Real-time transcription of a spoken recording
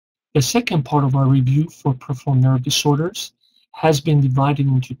The second part of our review for peripheral nerve disorders has been divided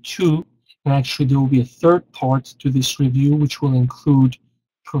into two, and actually there will be a third part to this review, which will include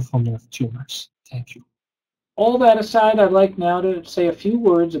peripheral nerve tumors. Thank you. All that aside, I'd like now to say a few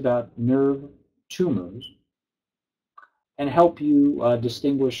words about nerve tumors and help you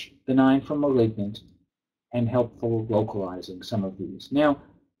distinguish benign from malignant and helpful localizing some of these. Now,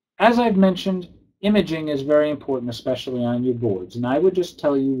 as I've mentioned, imaging is very important, especially on your boards, and I would just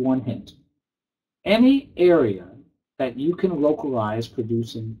tell you one hint. Any area that you can localize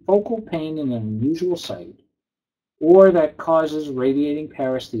producing focal pain in an unusual site, or that causes radiating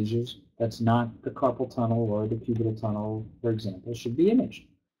paresthesias, that's not the carpal tunnel or the cubital tunnel, for example, should be imaged.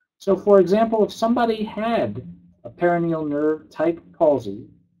 So, for example, if somebody had a peroneal nerve type palsy,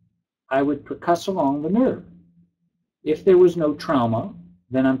 I would percuss along the nerve. If there was no trauma,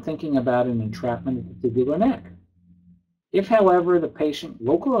 then I'm thinking about an entrapment of the tibial neck. If, however, the patient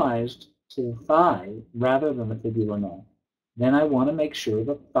localized to the thigh rather than the fibular neck, then I want to make sure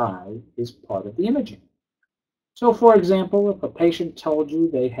the thigh is part of the imaging. So, for example, if a patient told you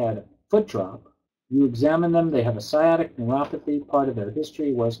they had a foot drop, you examine them, they have a sciatic neuropathy, part of their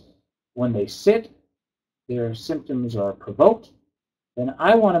history was when they sit, their symptoms are provoked, then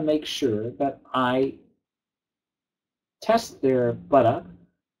I want to make sure that I test their buttock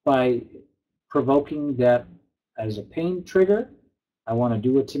by provoking that as a pain trigger. I want to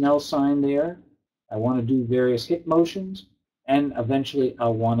do a Tinel sign there. I want to do various hip motions, and eventually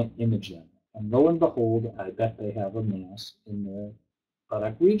I'll want to image them. And lo and behold, I bet they have a mass in their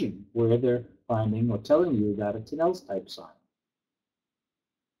buttock region where they're finding or telling you about a Tinel's type sign.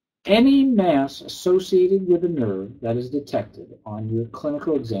 Any mass associated with a nerve that is detected on your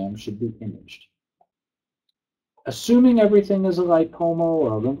clinical exam should be imaged. Assuming everything is a lipoma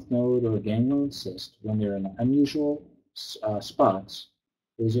or a lymph node or a ganglion cyst, when they're in unusual spots,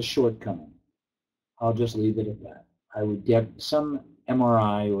 is a shortcoming. I'll just leave it at that. I would get some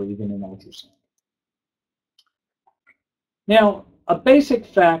MRI or even an ultrasound. Now, a basic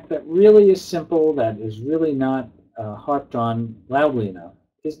fact that really is simple, that is really not harped on loudly enough,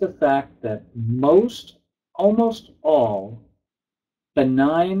 is the fact that almost all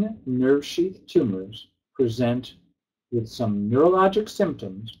benign nerve sheath tumors present with some neurologic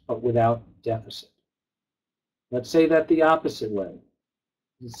symptoms, but without deficit. Let's say that the opposite way.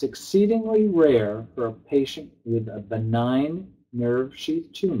 It's exceedingly rare for a patient with a benign nerve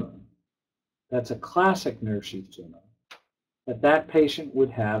sheath tumor, that's a classic nerve sheath tumor, that patient would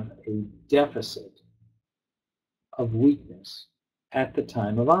have a deficit of weakness at the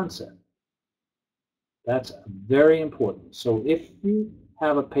time of onset. That's very important. So if you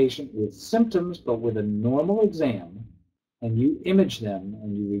have a patient with symptoms but with a normal exam, and you image them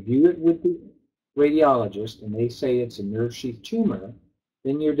and you review it with the radiologist and they say it's a nerve sheath tumor,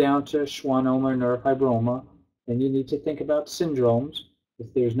 then you're down to schwannoma or neurofibroma. Then you need to think about syndromes.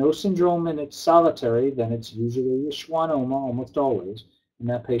 If there's no syndrome and it's solitary, then it's usually a schwannoma, almost always, and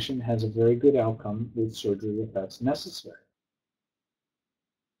that patient has a very good outcome with surgery if that's necessary.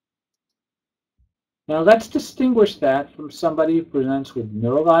 Now let's distinguish that from somebody who presents with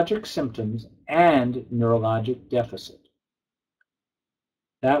neurologic symptoms and neurologic deficit.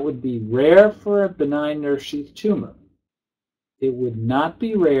 That would be rare for a benign nerve sheath tumor. It would not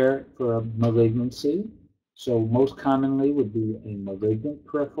be rare for a malignancy, so most commonly would be a malignant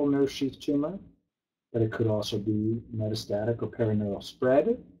peripheral nerve sheath tumor, but it could also be metastatic or perineural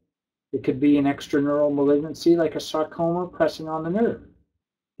spread. It could be an extraneural malignancy like a sarcoma pressing on the nerve.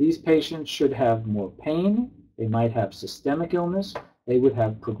 These patients should have more pain. They might have systemic illness. They would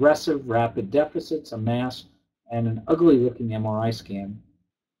have progressive rapid deficits, a mass, and an ugly-looking MRI scan,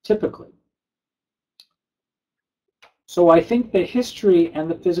 typically. So I think the history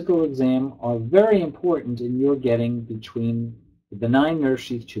and the physical exam are very important in your getting between the benign nerve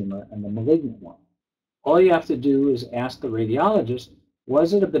sheath tumor and the malignant one. All you have to do is ask the radiologist,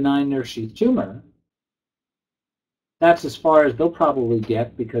 was it a benign nerve sheath tumor? That's as far as they'll probably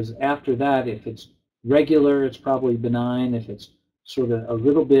get, because after that, if it's regular, it's probably benign. If it's sort of a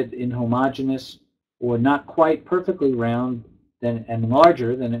little bit inhomogeneous or not quite perfectly round and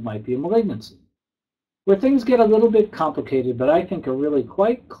larger, then it might be a malignancy. Where things get a little bit complicated, but I think are really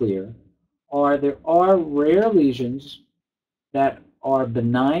quite clear, there are rare lesions that are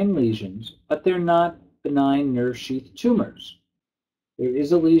benign lesions, but they're not benign nerve sheath tumors. There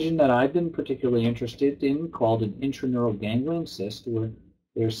is a lesion that I've been particularly interested in called an intraneural ganglion cyst, where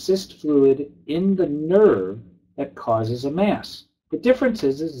there's cyst fluid in the nerve that causes a mass. The difference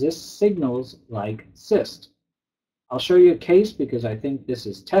is this signals like cyst. I'll show you a case because I think this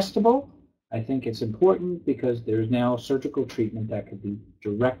is testable. I think it's important because there's now surgical treatment that could be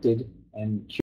directed and